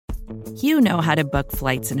You know how to book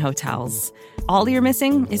flights and hotels. All you're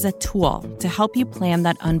missing is a tool to help you plan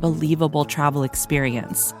that unbelievable travel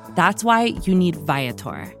experience. That's why you need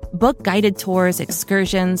Viator. Book guided tours,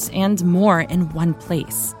 excursions, and more in one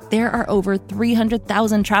place. There are over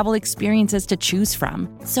 300,000 travel experiences to choose from,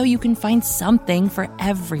 so you can find something for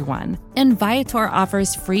everyone. And Viator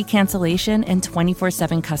offers free cancellation and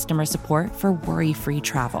 24/7 customer support for worry-free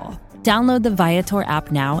travel. Download the Viator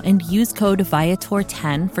app now and use code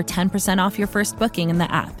Viator10 for 10% off your first booking in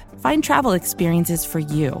the app. Find travel experiences for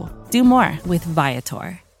you. Do more with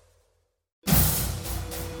Viator.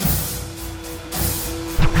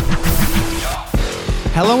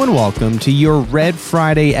 Hello and welcome to your Red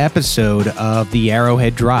Friday episode of the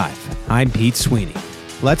Arrowhead Drive. I'm Pete Sweeney.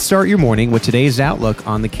 Let's start your morning with today's outlook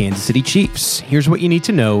on the Kansas City Chiefs. Here's what you need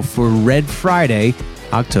to know for Red Friday,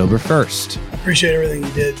 October 1st. I appreciate everything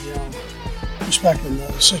you did, respecting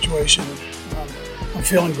the situation. I'm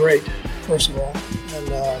feeling great, first of all,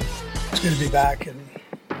 and it's good to be back, and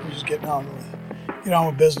we're just getting on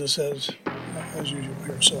with business as usual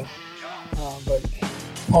here. So, but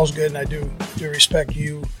all's good, and I do respect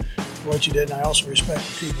you for what you did, and I also respect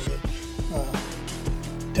the people that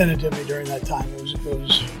tended to me during that time. It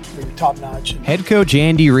was they were top notch. Head coach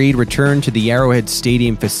Andy Reid returned to the Arrowhead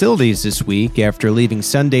Stadium facilities this week after leaving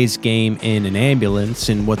Sunday's game in an ambulance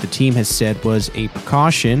in what the team has said was a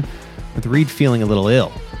precaution, with Reid feeling a little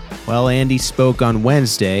ill. Well, Andy spoke on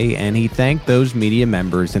Wednesday, and he thanked those media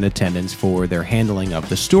members in attendance for their handling of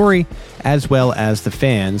the story, as well as the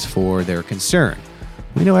fans for their concern.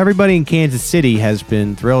 We know everybody in Kansas City has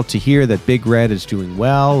been thrilled to hear that Big Red is doing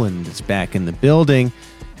well and is back in the building.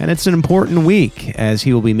 And it's an important week, as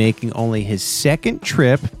he will be making only his second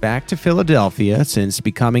trip back to Philadelphia since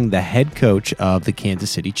becoming the head coach of the Kansas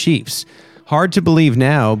City Chiefs. Hard to believe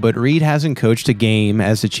now, but Reid hasn't coached a game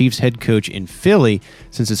as the Chiefs head coach in Philly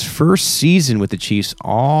since his first season with the Chiefs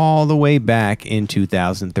all the way back in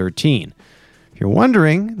 2013. If you're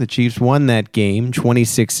wondering, the Chiefs won that game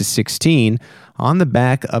 26-16 on the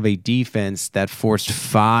back of a defense that forced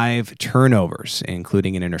 5 turnovers,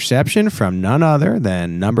 including an interception from none other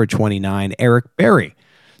than number 29, Eric Berry.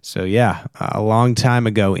 So yeah, a long time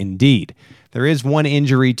ago indeed. There is one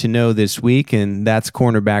injury to know this week, and that's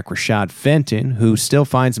cornerback Rashad Fenton, who still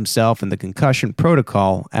finds himself in the concussion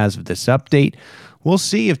protocol as of this update. We'll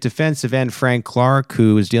see if defensive end Frank Clark,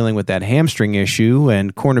 who is dealing with that hamstring issue,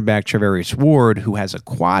 and cornerback Travarius Ward, who has a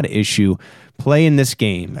quad issue, play in this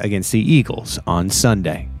game against the Eagles on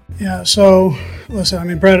Sunday. Yeah, so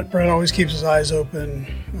listen, Brett always keeps his eyes open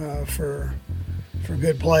for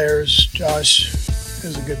good players. Josh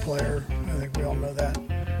is a good player. I think we all know that.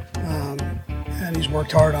 And he's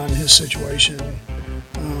worked hard on his situation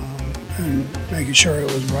and making sure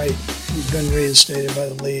it was right. He's been reinstated by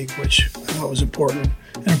the league, which I thought was an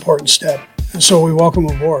important step. And so we welcome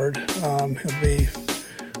him aboard. He'll be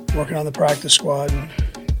working on the practice squad and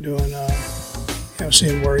doing,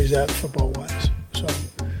 seeing where he's at football-wise. So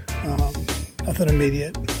nothing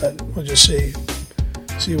immediate, but we'll just see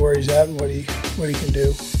where he's at and what he can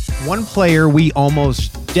do. One player we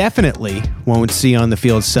almost definitely won't see on the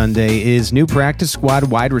field Sunday is new practice squad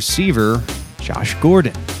wide receiver Josh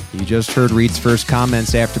Gordon. You just heard Reid's first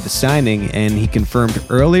comments after the signing, and he confirmed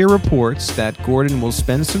earlier reports that Gordon will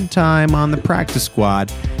spend some time on the practice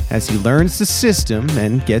squad as he learns the system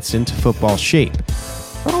and gets into football shape.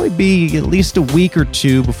 Probably be at least a week or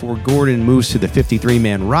two before Gordon moves to the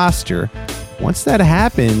 53-man roster. Once that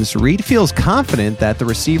happens, Reid feels confident that the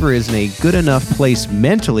receiver is in a good enough place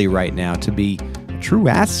mentally right now to be a true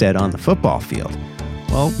asset on the football field.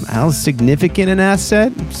 Well, how significant an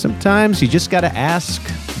asset? Sometimes you just got to ask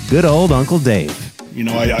good old Uncle Dave.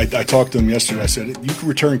 I talked to him yesterday. I said, you can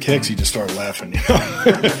return kicks. He just started laughing.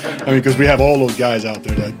 Because we have all those guys out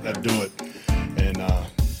there that do it. And,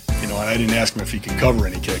 I didn't ask him if he can cover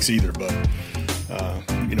any kicks either. But,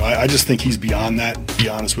 I just think he's beyond that, to be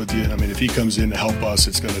honest with you. If he comes in to help us,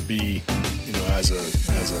 it's going to be, as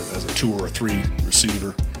a 2 or a 3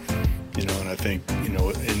 receiver. And I think,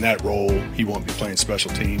 in that role, he won't be playing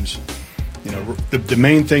special teams. The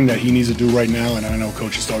main thing that he needs to do right now, and I know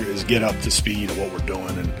Coach is talking, is get up to speed of what we're doing.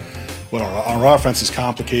 And our offense is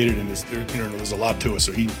complicated, and there's a lot to it.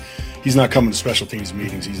 So he's not coming to special teams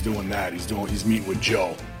meetings. He's doing that. He's meeting with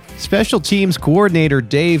Joe. Special teams coordinator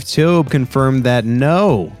Dave Toub confirmed that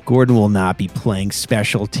no, Gordon will not be playing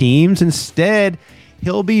special teams. Instead,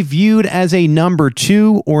 he'll be viewed as a number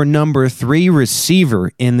 2 or number 3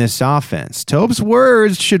 receiver in this offense. Toub's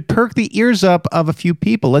words should perk the ears up of a few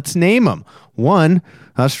people. Let's name them. 1,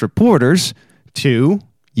 us reporters. 2,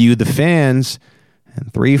 you, the fans.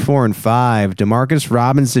 And 3, 4, and 5, Demarcus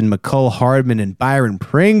Robinson, McCole Hardman, and Byron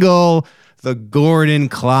Pringle. The Gordon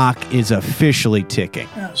clock is officially ticking.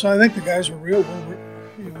 Yeah, so I think the guys were real.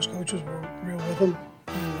 His coaches were real with them,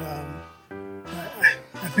 and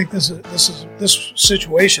I think this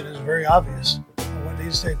situation is very obvious what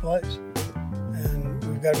needs to take place, and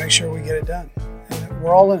we've got to make sure we get it done. And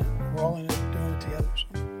we're all in it. We're all in it, doing it together. So.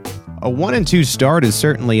 A 1-2 start is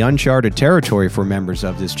certainly uncharted territory for members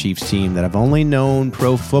of this Chiefs team that have only known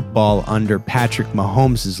pro football under Patrick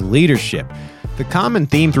Mahomes' leadership. The common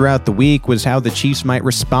theme throughout the week was how the Chiefs might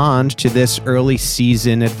respond to this early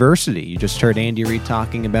season adversity. You just heard Andy Reid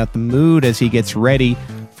talking about the mood as he gets ready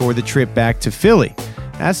for the trip back to Philly.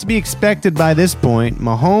 As to be expected by this point,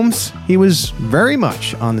 Mahomes, he was very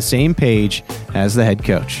much on the same page as the head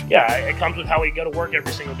coach. Yeah, it comes with how we go to work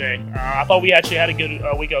every single day. I thought we actually had a good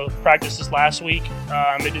week of practice this last week.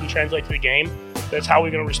 It didn't translate to the game. That's how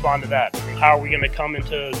we're going to respond to that. How are we going to come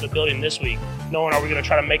into the building this week, knowing are we going to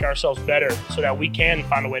try to make ourselves better so that we can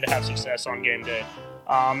find a way to have success on game day.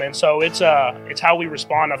 And so it's how we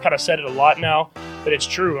respond. I've kind of said it a lot now, but it's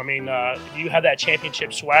true. I mean, if you have that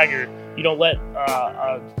championship swagger, you don't let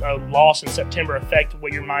a loss in September affect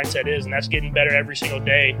what your mindset is, and that's getting better every single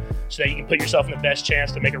day so that you can put yourself in the best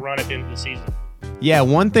chance to make a run at the end of the season. Yeah,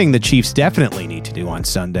 one thing the Chiefs definitely need to do on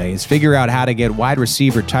Sunday is figure out how to get wide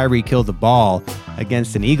receiver Tyreek Hill the ball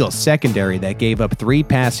against an Eagles secondary that gave up 3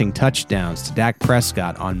 passing touchdowns to Dak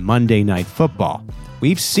Prescott on Monday Night Football.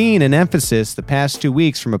 We've seen an emphasis the past 2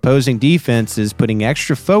 weeks from opposing defenses putting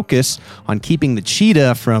extra focus on keeping the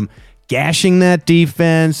cheetah from gashing that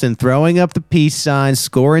defense and throwing up the peace sign,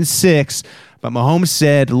 scoring 6. But Mahomes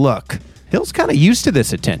said, look, Hill's kind of used to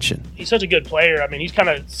this attention. He's such a good player. I mean, he's kind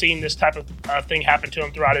of seen this type of thing happen to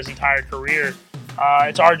him throughout his entire career.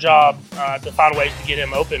 It's our job to find ways to get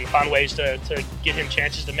him open, find ways to get him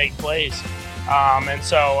chances to make plays. And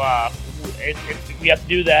so we have to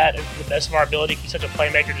do that to the best of our ability. He's such a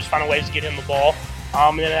playmaker, just find ways to get him the ball.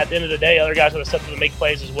 And then at the end of the day, other guys have to step up to make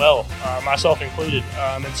plays as well, myself included.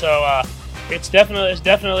 And so it's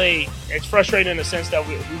frustrating in the sense that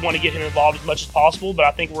we want to get him involved as much as possible, but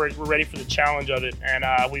I think we're ready for the challenge of it, and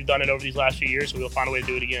we've done it over these last few years, so we'll find a way to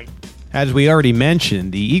do it again. As we already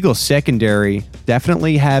mentioned, the Eagles secondary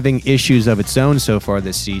definitely having issues of its own so far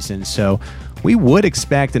this season, so we would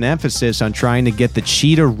expect an emphasis on trying to get the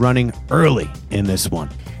cheetah running early in this one.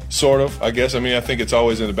 Sort of, I guess. I mean, I think it's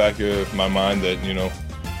always in the back of my mind that,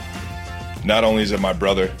 not only is it my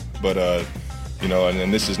brother, but,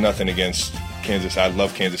 and this is nothing against Kansas. I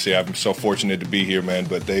love Kansas City. I'm so fortunate to be here, man,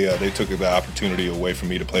 but they took the opportunity away from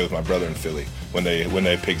me to play with my brother in Philly when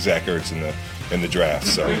they picked Zach Ertz in the draft.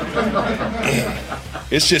 So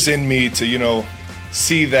it's just in me to,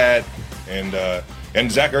 see that,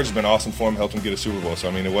 and Zach Ertz has been awesome for him, helped him get a Super Bowl. So,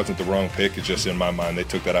 I mean, it wasn't the wrong pick. It's just in my mind they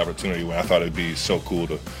took that opportunity when I thought it'd be so cool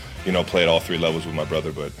to, play at all 3 levels with my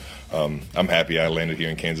brother. But I'm happy I landed here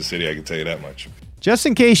in Kansas City, I can tell you that much. Just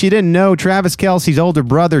in case you didn't know, Travis Kelce's older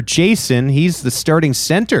brother, Jason, he's the starting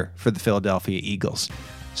center for the Philadelphia Eagles.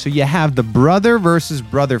 So you have the brother versus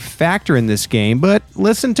brother factor in this game, but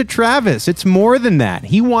listen to Travis. It's more than that.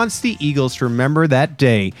 He wants the Eagles to remember that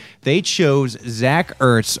day they chose Zach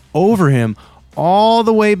Ertz over him all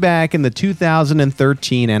the way back in the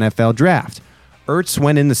 2013 NFL Draft. Ertz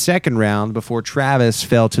went in the 2nd round before Travis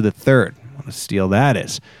fell to the 3rd. What a steal that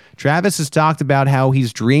is. Travis has talked about how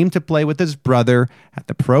he's dreamed to play with his brother at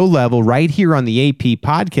the pro level right here on the AP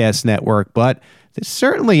Podcast Network, but this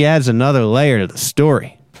certainly adds another layer to the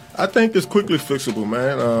story. I think it's quickly fixable,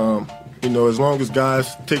 man. As long as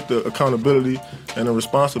guys take the accountability and the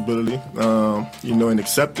responsibility, and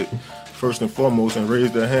accept it first and foremost and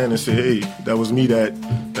raise their hand and say, hey, that was me that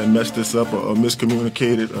messed this up or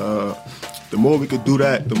miscommunicated. The more we could do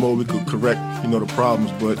that, the more we could correct, the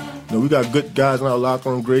problems. But, we got good guys in our locker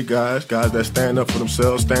room, great guys that stand up for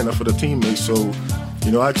themselves, stand up for their teammates. So,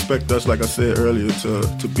 I expect us, like I said earlier,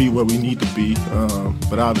 to be where we need to be.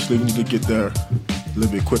 But obviously we need to get there a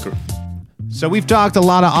little bit quicker. So we've talked a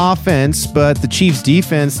lot of offense, but the Chiefs'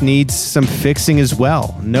 defense needs some fixing as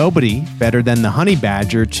well. Nobody better than the Honey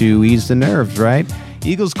Badger to ease the nerves, right?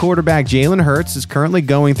 Eagles quarterback Jalen Hurts is currently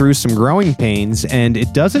going through some growing pains, and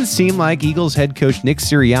it doesn't seem like Eagles head coach Nick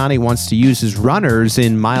Sirianni wants to use his runners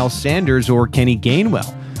in Miles Sanders or Kenny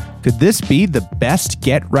Gainwell. Could this be the best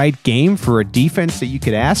get-right game for a defense that you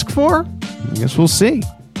could ask for? I guess we'll see.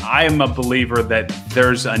 I am a believer that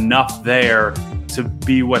there's enough there to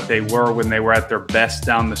be what they were when they were at their best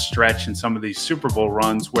down the stretch in some of these Super Bowl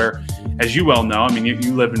runs where, as you well know, I mean,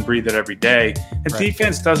 you live and breathe it every day. The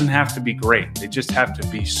defense doesn't have to be great. They just have to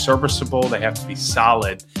be serviceable. They have to be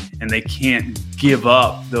solid. and they can't give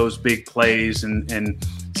up those big plays and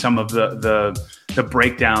some of the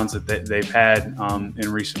breakdowns that they've had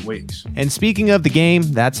in recent weeks. And speaking of the game,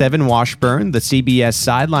 that's Evan Washburn, the CBS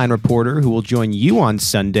sideline reporter, who will join you on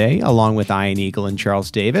Sunday, along with Ian Eagle and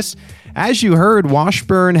Charles Davis. As you heard,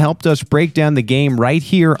 Washburn helped us break down the game right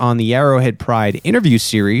here on the Arrowhead Pride interview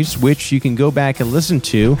series, which you can go back and listen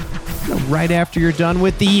to right after you're done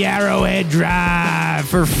with the Arrowhead Drive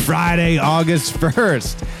for Friday, August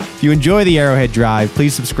 1st. If you enjoy the Arrowhead Drive,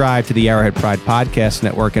 please subscribe to the Arrowhead Pride Podcast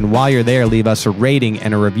Network, and while you're there, leave us a rating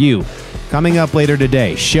and a review. Coming up later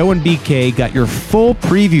today, Show and BK got your full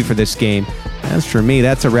preview for this game. As for me,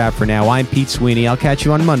 that's a wrap for now. I'm Pete Sweeney. I'll catch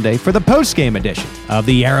you on Monday for the post-game edition of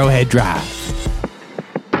the Arrowhead Drive.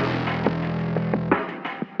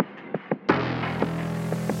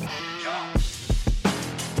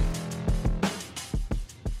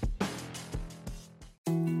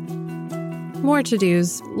 More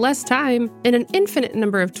to-dos, less time, and an infinite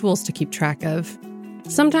number of tools to keep track of.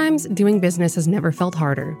 Sometimes doing business has never felt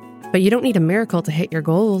harder, but you don't need a miracle to hit your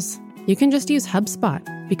goals. You can just use HubSpot,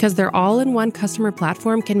 because their all-in-one customer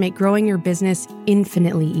platform can make growing your business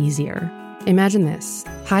infinitely easier. Imagine this: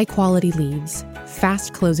 high-quality leads,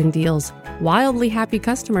 fast closing deals, wildly happy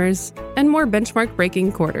customers, and more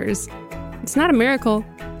benchmark-breaking quarters. It's not a miracle,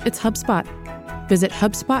 it's HubSpot. Visit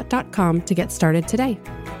HubSpot.com to get started today.